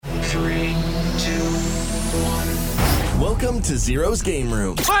3, 2, 1. Welcome to Zero's Game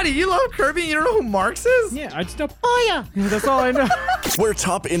Room, Buddy, you love Kirby? You don't know who Marx is? Yeah, I just know. Oh yeah, that's all I know. where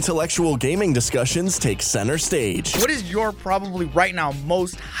top intellectual gaming discussions take center stage. What is your probably right now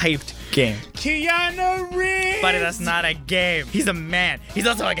most hyped game? Keanu Reeves. Buddy, that's not a game. He's a man. He's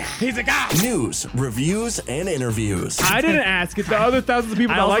also a guy. He's a guy. News, reviews, and interviews. I didn't ask it. The other thousands of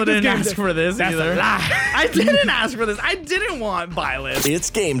people I that also like this didn't game. ask for this That's either. a lie. I didn't ask for this. I didn't want Byleth. It's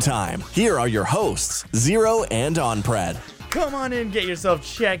game time. Here are your hosts, Zero and Onpred. Come on in, get yourself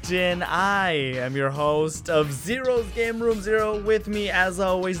checked in. I am your host of Zero's Game Room Zero. With me, as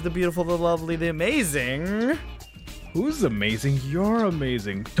always, the beautiful, the lovely, the amazing. Who's amazing? You're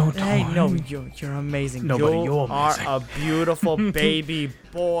amazing. Don't tell Hey, him. no, you're amazing. Nobody, you you're are amazing. a beautiful baby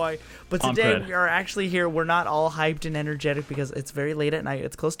boy. But today Unpred. we are actually here. We're not all hyped and energetic because it's very late at night.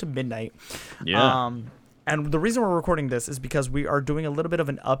 It's close to midnight. Yeah. And the reason we're recording this is because we are doing a little bit of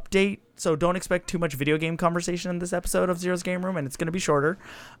an update. So don't expect too much video game conversation in this episode of Zero's Game Room, and it's going to be shorter.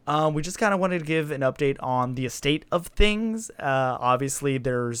 We just kind of wanted to give an update on the state of things. Obviously,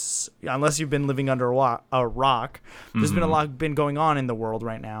 unless you've been living under a rock, there's been a lot been going on in the world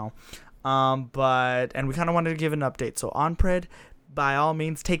right now. And we kind of wanted to give an update. So Onpred, by all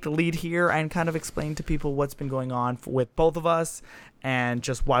means, take the lead here and kind of explain to people what's been going on with both of us and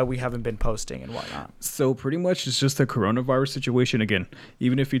just why we haven't been posting and whatnot. So pretty much it's just the coronavirus situation again.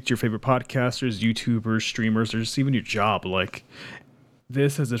 Even if it's your favorite podcasters, YouTubers, streamers, or just even your job, like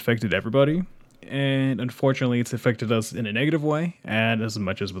this has affected everybody. And unfortunately, it's affected us in a negative way and as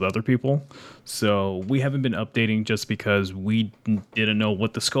much as with other people. So we haven't been updating just because we didn't know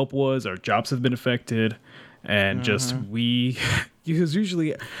what the scope was. Our jobs have been affected. And just because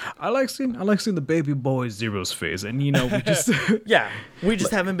usually I like seeing the baby boy Zero's face, and we just Yeah, we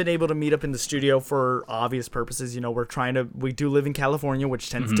just haven't been able to meet up in the studio for obvious purposes. We do live in California, which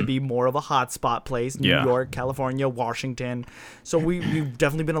tends to be more of a hotspot place. New Yeah. York, California, Washington. So we've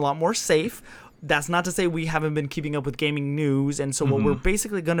definitely been a lot more safe. That's not to say we haven't been keeping up with gaming news. And so what we're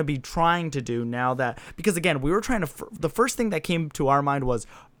basically going to be trying to do now because again, we were trying to, the first thing that came to our mind was,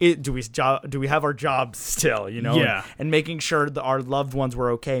 do we have our jobs still, Yeah. and making sure that our loved ones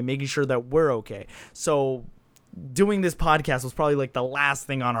were okay, making sure that we're okay. So doing this podcast was probably like the last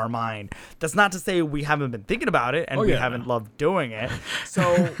thing on our mind. That's not to say we haven't been thinking about it and we haven't loved doing it.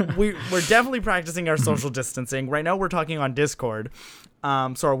 So we're definitely practicing our social distancing. Right now we're talking on Discord.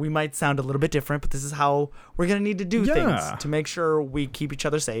 So we might sound a little bit different, but this is how we're going to need to do things to make sure we keep each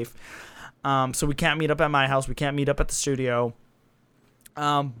other safe. So we can't meet up at my house. We can't meet up at the studio.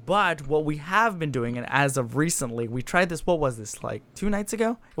 But what we have been doing, and as of recently, we tried this, what was this, like 2 nights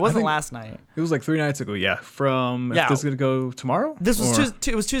ago? It wasn't last night. it was like 3 nights ago. Yeah, Yeah. This is gonna go tomorrow. This was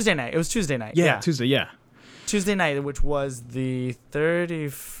it was Tuesday night. It was Tuesday night. Yeah, Tuesday. Yeah, Tuesday night, which was the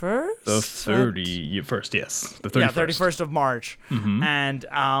 31st? the 31st. Yes, the 31st. Yeah, 31st of March. And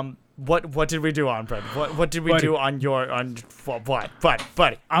what did we do on Fred? What did we do on what,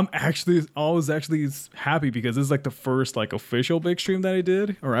 buddy? I was actually happy because this is like the first like official big stream that I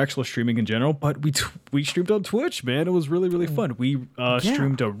did, or actual streaming in general. But we streamed on Twitch, man. It was really really fun. We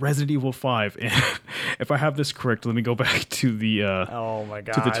streamed Resident Evil 5, and if I have this correct, let me go back to the Oh my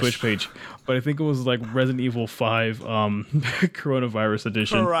gosh. to the Twitch page. But I think it was like Resident Evil 5 coronavirus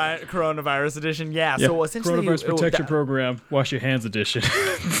edition. Coronavirus edition. Yeah. So essentially, Coronavirus Protection Program, wash your hands edition.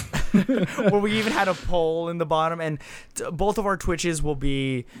 where we even had a poll in the bottom, and both of our Twitches will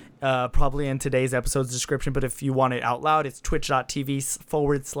be probably in today's episode's description, but if you want it out loud, it's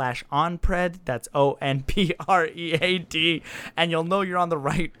twitch.tv/onpred. That's ONPREAD, and you'll know you're on the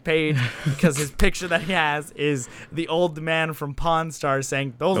right page because his picture that he has is the old man from Pawn Stars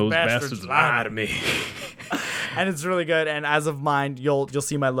saying, those bastards lie to me. And it's really good. And as of mine, you'll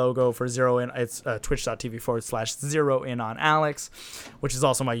see my logo for Zero In. It's twitch.tv/Zero In on Alex, which is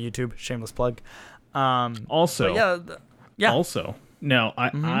also my YouTube. Shameless plug. Also, now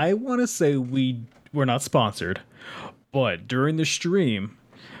I want to say we're not sponsored, but during the stream,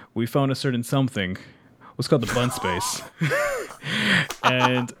 we found a certain something. What's called the bun space.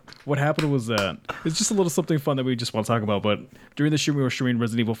 And what happened was that it's just a little something fun that we just want to talk about. But during the stream, we were streaming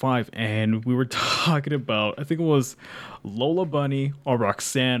Resident Evil 5, and we were talking about, I think it was Lola Bunny or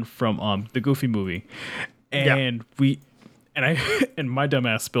Roxanne from the Goofy movie, and and my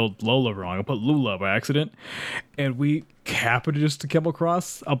dumbass spelled Lola wrong. I put Lula by accident, and we happened to just come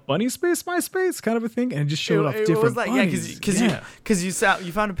across a bunny space MySpace kind of a thing, and it just showed off different bunnies. Because you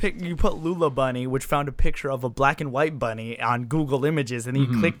found you put Lula bunny, which found a picture of a black and white bunny on Google Images, and then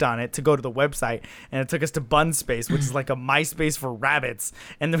you clicked on it to go to the website, and it took us to Bun Space, which is like a MySpace for rabbits,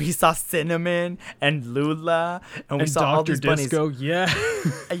 and then we saw Cinnamon and Lula, and we saw Dr. all these Disco, bunnies. Yeah,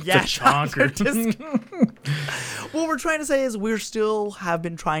 Dr. Disco. What we're trying to say is we still have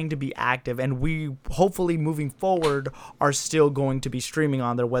been trying to be active, and we hopefully moving forward are still going to be streaming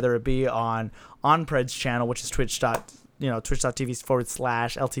on there, whether it be on Onpred's channel, which is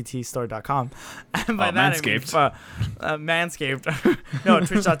twitch.tv/LTTstore.com. And by that Manscaped. I mean Manscaped. No,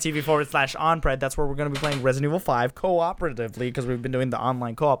 twitch.tv/Onpred. That's where we're going to be playing Resident Evil 5 cooperatively, because we've been doing the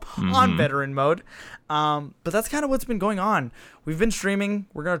online co-op on veteran mode. But that's kind of what's been going on. We've been streaming.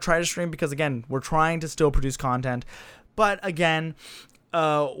 We're going to try to stream because, again, we're trying to still produce content. But again,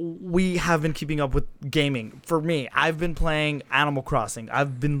 we have been keeping up with gaming. For me, I've been playing Animal Crossing.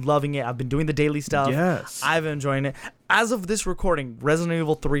 I've been loving it. I've been doing the daily stuff. Yes. I've been enjoying it. As of this recording, Resident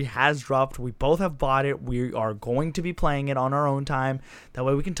Evil 3 has dropped. We both have bought it. We are going to be playing it on our own time. That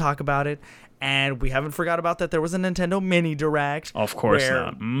way we can talk about it. And we haven't forgot about that there was a Nintendo Mini Direct. Of course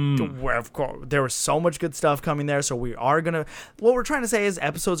not. Where of course there was so much good stuff coming there. So we are gonna. What we're trying to say is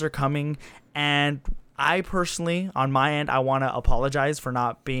episodes are coming, and I personally, on my end, I want to apologize for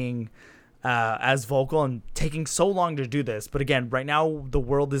not being as vocal and taking so long to do this. But again, right now the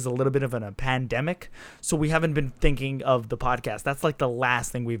world is a little bit of a pandemic, so we haven't been thinking of the podcast. That's like the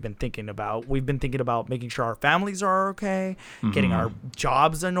last thing we've been thinking about. We've been thinking about making sure our families are okay, getting our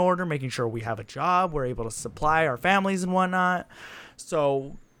jobs in order, making sure we have a job, we're able to supply our families and whatnot.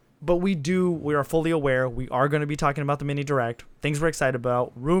 So, but we are fully aware we are going to be talking about the mini direct, things we're excited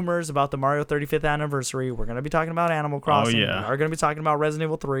about, rumors about the Mario 35th anniversary. We're going to be talking about Animal Crossing. We are going to be talking about Resident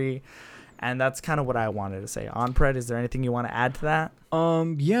Evil 3. And that's kind of what I wanted to say. Onpred, is there anything you want to add to that?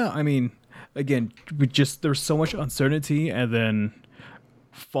 Yeah, I mean, again, there's so much uncertainty, and then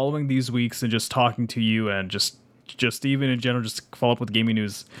following these weeks and just talking to you and just even in general, just follow up with gaming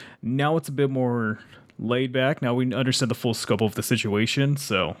news. Now it's a bit more laid back. Now we understand the full scope of the situation,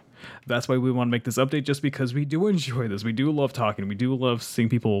 so that's why we want to make this update, just because we do enjoy this. We do love talking. We do love seeing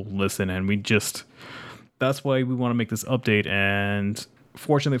people listen, and that's why we want to make this update. And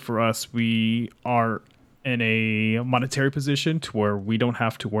fortunately for us, we are in a monetary position to where we don't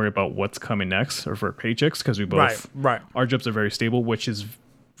have to worry about what's coming next or for paychecks, because we both, our jobs are very stable, which is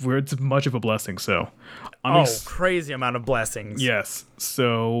where it's much of a blessing. So crazy amount of blessings. Yes.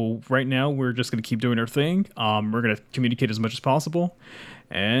 So right now we're just going to keep doing our thing. We're going to communicate as much as possible,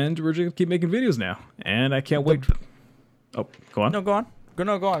 and we're just going to keep making videos now. And I can't wait. Oh, go on. No, go on.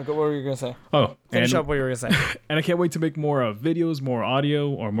 No, go on. What were you going to say? Oh, Finish up what you were going to say. And I can't wait to make more videos, more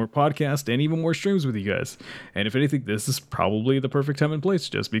audio, or more podcasts, and even more streams with you guys. And if anything, this is probably the perfect time and place,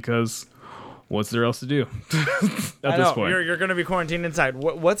 just because what's there else to do at this point? You're going to be quarantined inside.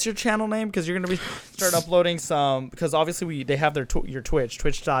 What's your channel name? Because you're going to be start uploading some, because obviously they have your Twitch,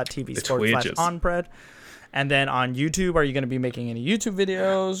 twitch.tv/Onpred. And then on YouTube, are you going to be making any YouTube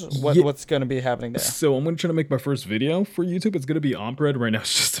videos? What's going to be happening there? So I'm going to try to make my first video for YouTube. It's going to be Onpred. Right now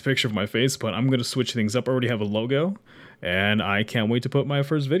it's just a picture of my face, but I'm going to switch things up. I already have a logo, and I can't wait to put my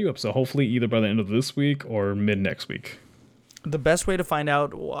first video up. So hopefully either by the end of this week or mid next week. The best way to find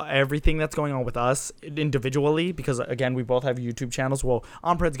out everything that's going on with us individually, because again, we both have YouTube channels. Well,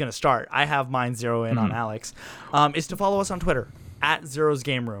 Onpred's going to start. I have mine Zero In on Alex. Is to follow us on Twitter at Zero's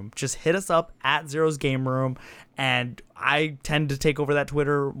Game Room. Just hit us up at Zero's Game Room, and I tend to take over that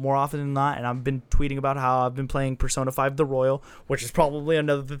Twitter more often than not, and I've been tweeting about how I've been playing Persona 5 The Royal, which is probably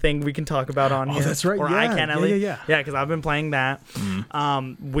another thing we can talk about on here. Oh, that's right. Or yeah. I can, at least. Yeah, because I've been playing that.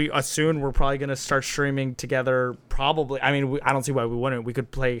 Soon we're probably going to start streaming together, probably. I mean, I don't see why we wouldn't. We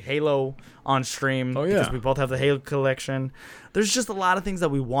could play Halo on stream, because we both have the Halo collection. There's just a lot of things that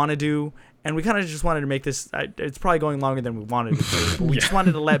we want to do, and we kind of just wanted to make this, it's probably going longer than we wanted it to, but we just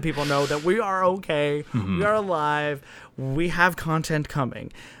wanted to let people know that we are okay, we are alive, we have content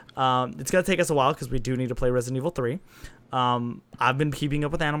coming. It's going to take us a while, because we do need to play Resident Evil 3. I've been keeping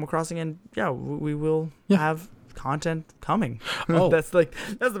up with Animal Crossing, and we will have content coming. That's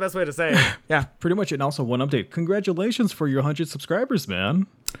the best way to say it. Yeah, pretty much. And also one update, congratulations for your 100 subscribers, man.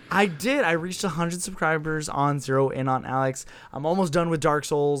 I did. I reached 100 subscribers on Zero In on Alex. I'm almost done with Dark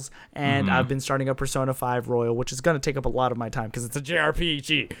Souls, and I've been starting up Persona 5 Royal, which is going to take up a lot of my time, because it's a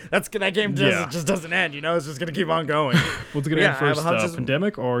JRPG. That game just doesn't end, It's just going to keep on going. What's going to end first,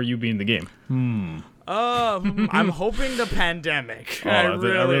 pandemic or you being the game? I'm hoping the pandemic. I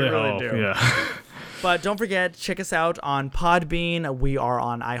really hope. do. Yeah. But don't forget, check us out on Podbean. We are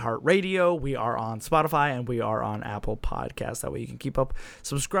on iHeartRadio. We are on Spotify, and we are on Apple Podcasts. That way you can keep up,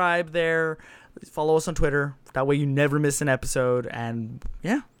 subscribe there, follow us on Twitter. That way you never miss an episode. And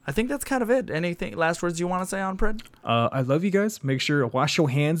yeah, I think that's kind of it. Anything last words you want to say on Pred? I love you guys. Make sure to wash your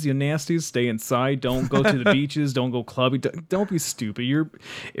hands, you nasties. Stay inside. Don't go to the beaches. Don't go clubbing. Don't be stupid.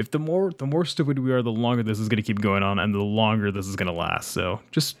 If the more stupid we are, the longer this is going to keep going on, and the longer this is going to last. So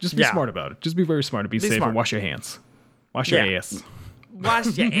just be smart about it. Just be very smart and be safe. Smart. And wash your hands. Wash your ass.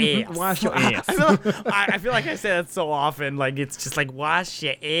 Wash your ass. Wash your ass. I feel like I say that so often. Like, it's just like, wash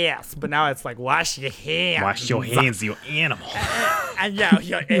your ass. But now it's like, wash your hands. Wash your hands, you animal. And yeah,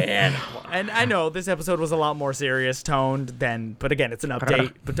 your animal. And I know this episode was a lot more serious toned but again, it's an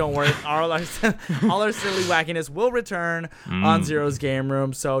update. But don't worry, all our silly wackiness will return on Zero's Game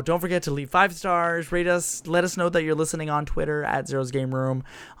Room. So don't forget to leave 5 stars, rate us, let us know that you're listening on Twitter at Zero's Game Room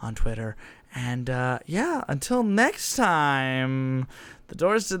on Twitter. And yeah, until next time, the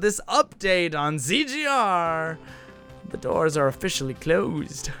doors to this update on ZGR, the doors are officially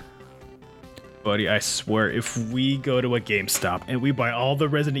closed. Buddy, I swear, if we go to a GameStop and we buy all the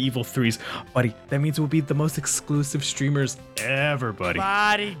Resident Evil 3s, buddy, that means we'll be the most exclusive streamers ever, buddy.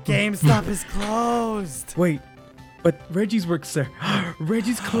 Buddy, GameStop is closed. Wait, but Reggie's works there.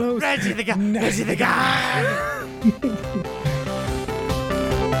 Reggie's closed. Reggie the guy. Reggie the guy.